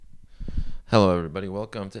Hello, everybody.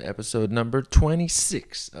 Welcome to episode number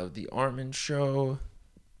 26 of The Armin Show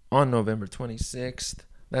on November 26th.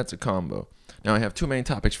 That's a combo. Now, I have two main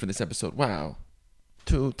topics for this episode. Wow.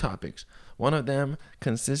 Two topics. One of them,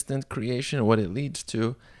 consistent creation, what it leads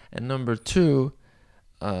to. And number two,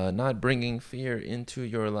 not bringing fear into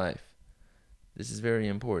your life. This is very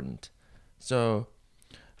important. So,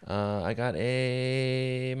 I got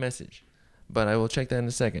a message, but I will check that in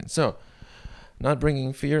a second. So, not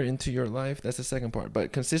bringing fear into your life, that's the second part.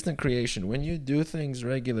 But consistent creation, when you do things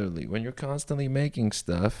regularly, when you're constantly making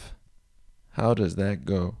stuff, how does that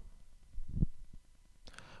go?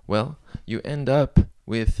 Well, you end up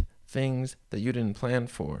with things that you didn't plan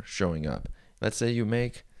for showing up. Let's say you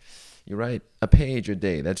write a page a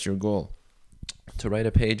day. That's your goal, to write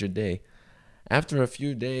a page a day. After a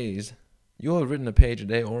few days, you'll have written a page a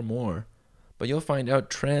day or more, but you'll find out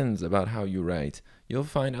trends about how you write. You'll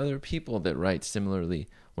find other people that write similarly.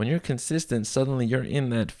 When you're consistent, suddenly you're in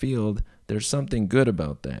that field. There's something good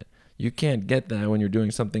about that. You can't get that when you're doing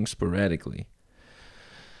something sporadically.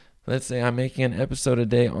 Let's say I'm making an episode a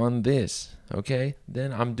day on this, okay?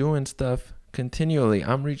 Then I'm doing stuff continually.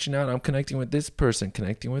 I'm reaching out. I'm connecting with this person,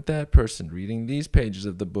 connecting with that person, reading these pages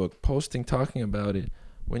of the book, posting, talking about it.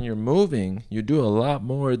 When you're moving, you do a lot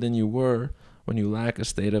more than you were when you lack a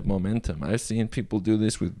state of momentum. I've seen people do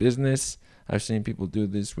this with business. I've seen people do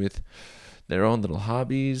this with their own little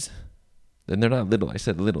hobbies. And they're not little, I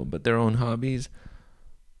said little, but their own hobbies.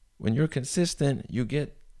 When you're consistent, you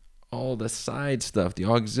get all the side stuff, the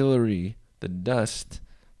auxiliary, the dust,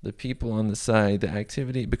 the people on the side, the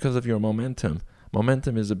activity, because of your momentum.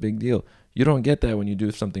 Momentum is a big deal. You don't get that when you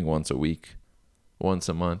do something once a week, once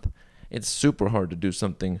a month. It's super hard to do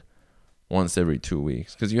something once every 2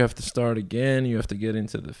 weeks because you have to start again. You have to get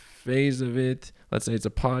into the phase of it. Let's say it's a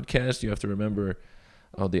podcast. You have to remember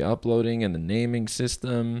the uploading and the naming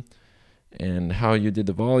system and how you did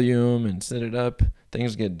the volume and set it up.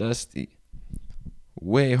 Things get dusty.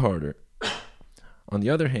 Way harder. On the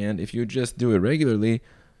other hand, if you just do it regularly,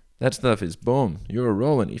 that stuff is boom. You're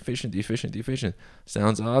rolling. Efficient.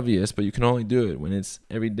 Sounds obvious, but you can only do it when it's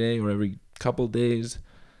every day or every couple days.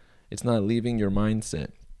 It's not leaving your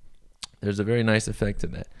mindset. There's a very nice effect to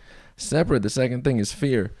that. Separate, the second thing is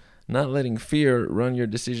fear. Not letting fear run your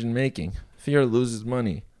decision making. Fear loses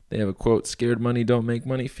money. They have a quote, scared money don't make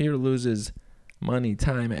money. Fear loses money,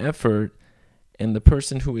 time, effort, and the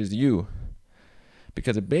person who is you.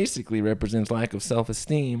 Because it basically represents lack of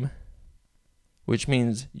self-esteem, which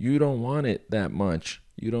means you don't want it that much.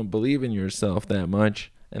 You don't believe in yourself that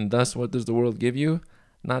much. And thus, what does the world give you?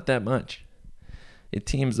 Not that much. It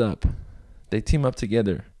teams up. They team up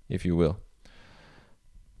together, if you will.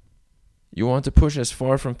 You want to push as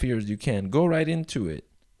far from fear as you can. Go right into it.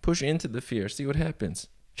 Push into the fear. See what happens.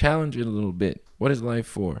 Challenge it a little bit. What is life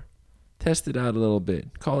for? Test it out a little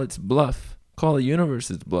bit. Call its bluff. Call the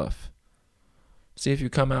universe's bluff. See if you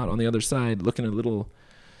come out on the other side looking a little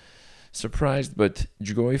surprised but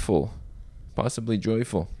joyful. Possibly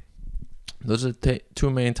joyful. Those are the two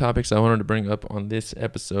main topics I wanted to bring up on this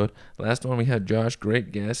episode. Last one we had Josh,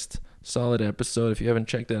 great guest. Solid episode. If you haven't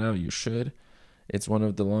checked that out, you should. It's one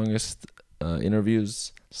of the longest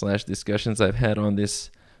interviews / discussions I've had on this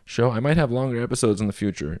show. I might have longer episodes in the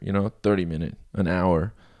future, 30 minute, an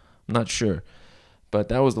hour. I'm not sure. But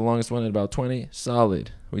that was the longest one at about 20. Solid.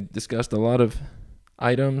 We discussed a lot of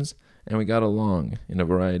items and we got along in a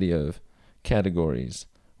variety of categories,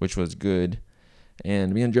 which was good.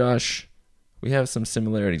 And me and Josh, we have some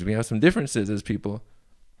similarities. We have some differences as people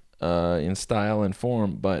in style and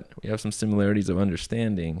form, but we have some similarities of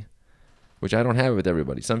understanding, which I don't have with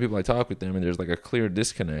everybody. Some people I talk with them and there's like a clear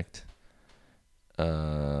disconnect,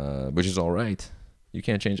 which is all right. You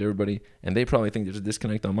can't change everybody, and they probably think there's a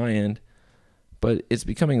disconnect on my end, but it's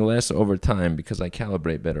becoming less over time because I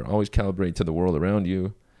calibrate better. Always calibrate to the world around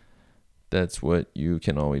you. That's what you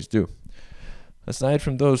can always do. Aside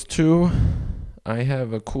from those two, I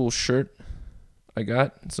have a cool shirt I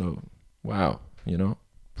got. So, wow,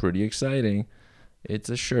 pretty exciting. It's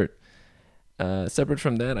a shirt. Separate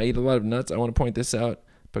from that, I eat a lot of nuts. I want to point this out.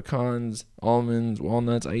 Pecans, almonds,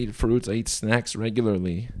 walnuts. I eat fruits. I eat snacks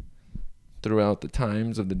regularly throughout the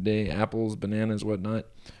times of the day. Apples, bananas, whatnot.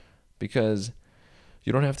 Because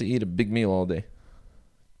you don't have to eat a big meal all day.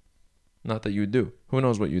 Not that you do. Who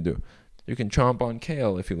knows what you do? You can chomp on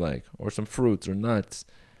kale if you like, or some fruits or nuts.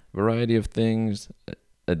 Variety of things.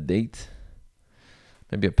 A date.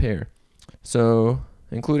 Maybe a pear. So,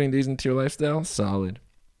 including these into your lifestyle, solid.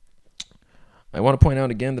 I want to point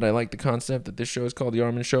out again that I like the concept that this show is called The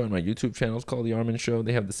Armin Show and my YouTube channel is called The Armin Show.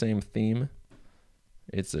 They have the same theme.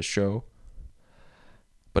 It's a show.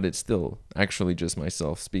 but it's still actually just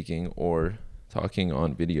myself speaking or talking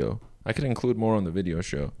on video. I could include more on the video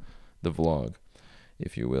show, the vlog,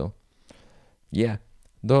 if you will. Yeah,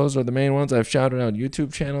 those are the main ones. I've shouted out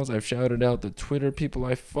YouTube channels. I've shouted out the Twitter people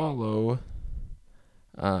I follow.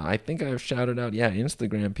 I think I've shouted out,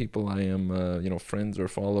 Instagram people I am, friends or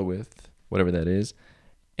follow with, whatever that is.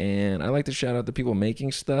 And I like to shout out the people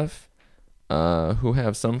making stuff, who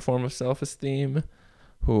have some form of self-esteem,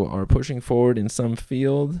 who are pushing forward in some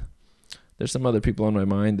field. There's some other people on my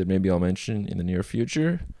mind that maybe I'll mention in the near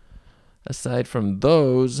future. Aside from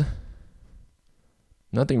those,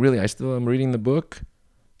 nothing really. I still am reading the book.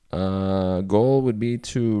 Goal would be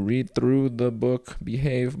to read through the book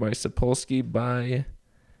Behave by Sapolsky by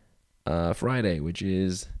Friday, which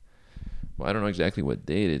is, I don't know exactly what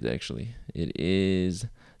date it is actually. It is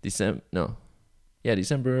December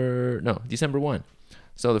 1.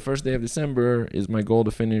 So the first day of December is my goal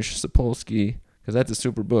to finish Sapolsky, because that's a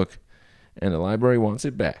super book, and the library wants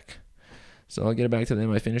it back. So I'll get it back to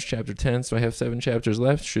them. I finished chapter 10, so I have 7 chapters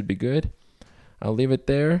left. Should be good. I'll leave it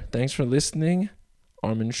there. Thanks for listening.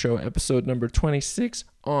 Armin Show episode number 26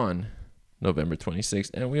 on November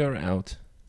 26th, and we are out.